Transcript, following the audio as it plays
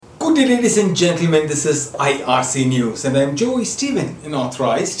Good day, ladies and gentlemen, this is IRC News and I am Joey Stephen, an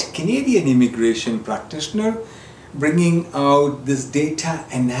authorized Canadian immigration practitioner, bringing out this data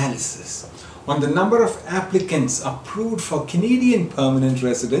analysis on the number of applicants approved for Canadian permanent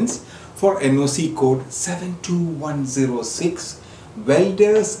residence for NOC code 72106,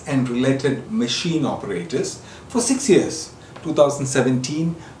 welders and related machine operators for 6 years,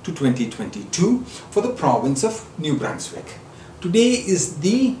 2017 to 2022, for the province of New Brunswick. Today is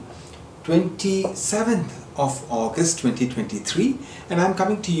the 27th of August 2023 and I'm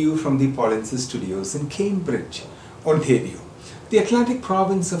coming to you from the Polinsys Studios in Cambridge, Ontario. The Atlantic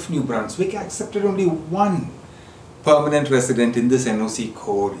province of New Brunswick accepted only one permanent resident in this NOC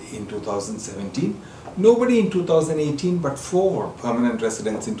code in 2017, nobody in 2018 but 4 permanent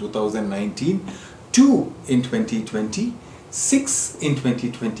residents in 2019, 2 in 2020, 6 in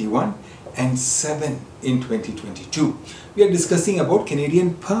 2021 and 7 in 2022. We are discussing about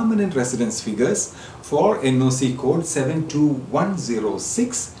Canadian permanent residence figures for NOC code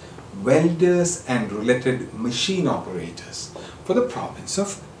 72106, welders and related machine operators for the province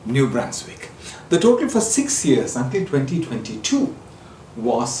of New Brunswick. The total for 6 years until 2022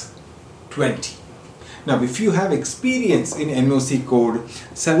 was 20. Now, if you have experience in NOC code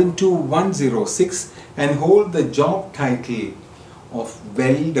 72106 and hold the job title of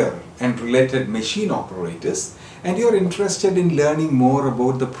welder and related machine operators, and you're interested in learning more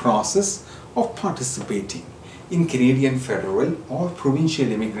about the process of participating in Canadian federal or provincial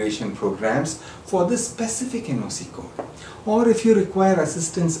immigration programs for this specific NOC code, or if you require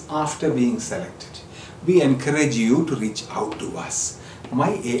assistance after being selected, we encourage you to reach out to us,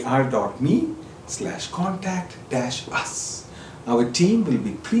 myar.me/contact-us. Our team will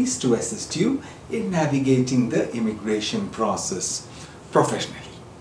be pleased to assist you in navigating the immigration process professionally.